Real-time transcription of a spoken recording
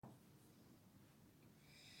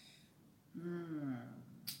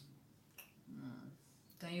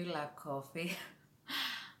you love coffee?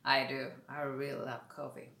 I do. I really love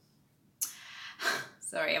coffee.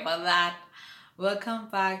 Sorry about that. Welcome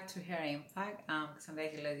back to Hair Impact. I'm Cassandra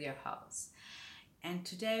Giles, your host. And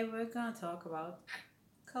today we're going to talk about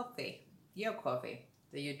coffee. Your coffee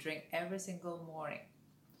that you drink every single morning.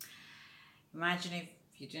 Imagine if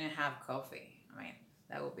you didn't have coffee. I mean,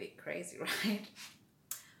 that would be crazy, right?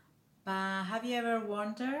 But have you ever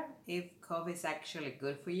wondered if coffee is actually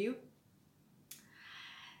good for you?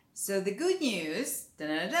 So the good news,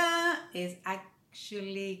 is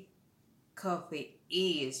actually coffee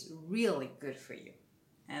is really good for you.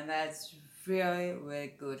 And that's really,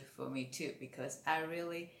 really good for me too, because I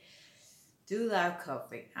really do love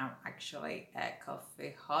coffee. I'm actually a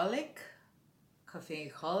coffeeholic,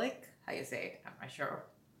 how you say it, I'm not sure.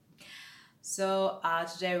 So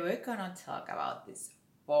today we're gonna talk about these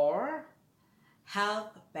 4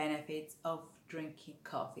 health benefits of drinking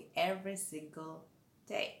coffee every single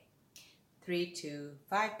day. 3 to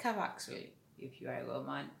 5 cups actually, if you are a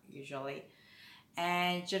woman usually.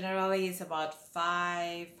 And generally it's about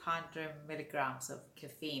 500 milligrams of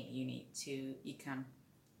caffeine you can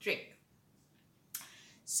drink.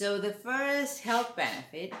 So the first health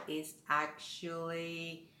benefit is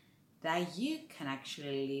actually that you can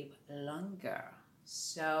actually live longer.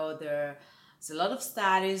 So there's a lot of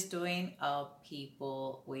studies doing of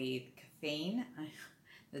people with caffeine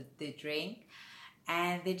that they drink,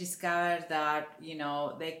 and they discovered that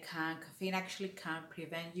caffeine actually can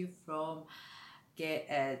prevent you from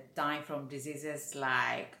dying from diseases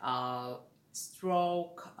like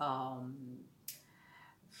stroke,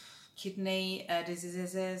 kidney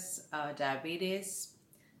diseases, diabetes.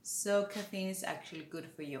 So caffeine is actually good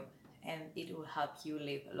for you, and it will help you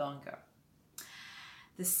live longer.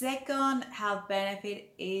 The second health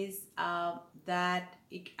benefit is that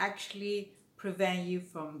it actually prevent you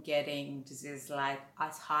from getting diseases like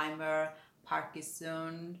Alzheimer,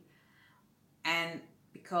 Parkinson, and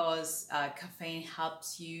because caffeine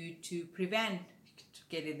helps you to prevent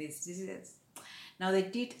getting these diseases. Now they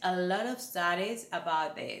did a lot of studies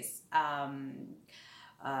about this.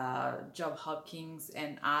 Johns Hopkins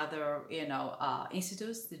and other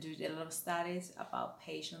institutes, they do a lot of studies about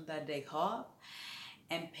patients that they have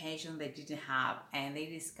and patients they didn't have, and they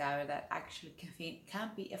discovered that actually caffeine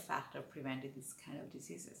can be a factor preventing this kind of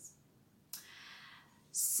diseases.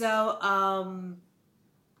 So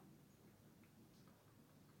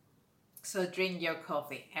drink your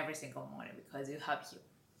coffee every single morning because it helps you.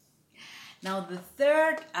 Now the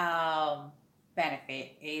third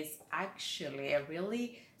benefit is actually a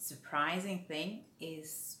really surprising thing,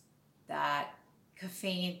 is that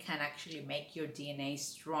caffeine can actually make your DNA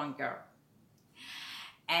stronger.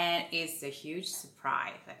 And it's a huge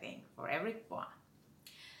surprise, I think, for everyone.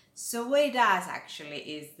 So what it does actually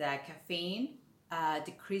is that caffeine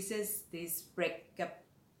decreases this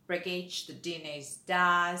breakage the DNA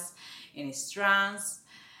does in its strands.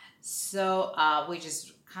 So which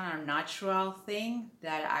is kind of natural thing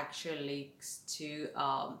that actually leads to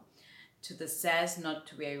the cells not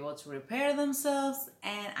to be able to repair themselves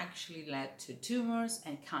and actually led to tumors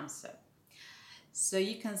and cancer. So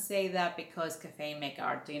you can say that because caffeine makes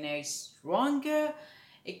our DNA stronger,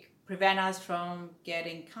 it prevents us from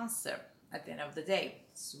getting cancer at the end of the day,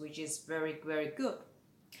 which is very, very good.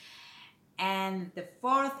 And the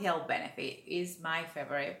fourth health benefit is my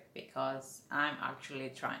favorite because I'm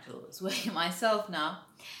actually trying to lose weight myself now.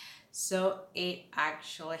 So it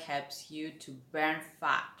actually helps you to burn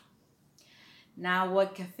fat. Now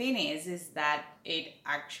what caffeine is that it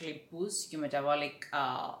actually boosts your metabolic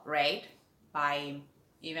rate by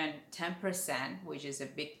even 10%, which is a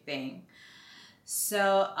big thing.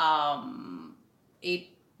 So it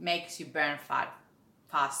makes you burn fat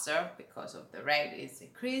faster because of the rate is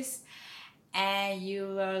increased, and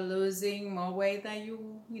you are losing more weight than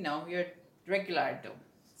your regular do.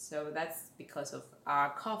 So that's because of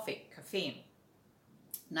our caffeine.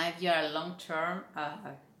 Now if you're a long-term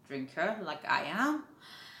drinker like I am,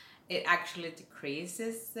 it actually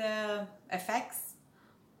decreases the effects,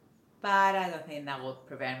 but I don't think that will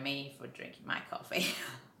prevent me from drinking my coffee.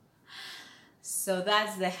 So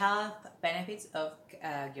that's the health benefits of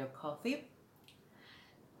your coffee.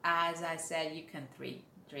 As I said, you can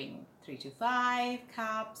drink 3 to 5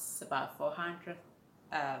 cups, about 400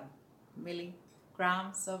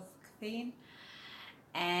 milligrams of caffeine.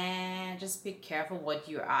 And just be careful what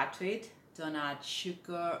you add to it. Don't add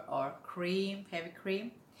sugar or cream, heavy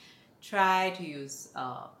cream. Try to use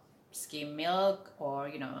skim milk or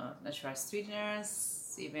natural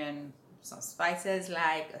sweeteners, even some spices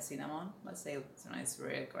like cinnamon. Let's say cinnamon is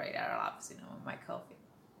really great. I love cinnamon in my coffee.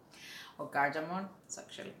 Or cardamom, it's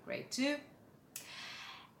actually great too.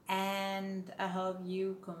 and I hope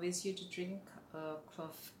you convince you to drink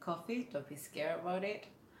coffee. Don't be scared about it,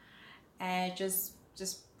 and just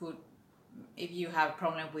put, if you have a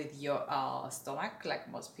problem with your stomach,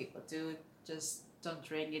 like most people do, just don't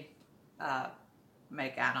drink it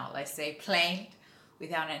Americano, let's say plain,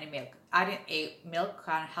 without any milk. Adding a milk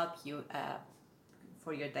can help you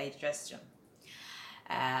for your digestion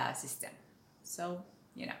system. So,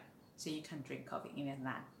 so you can drink coffee even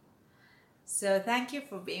that. So thank you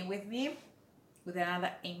for being with me with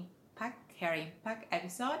another Hair Impact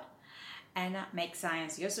episode. And make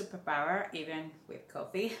science your superpower, even with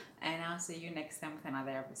coffee. And I'll see you next time with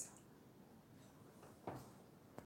another episode.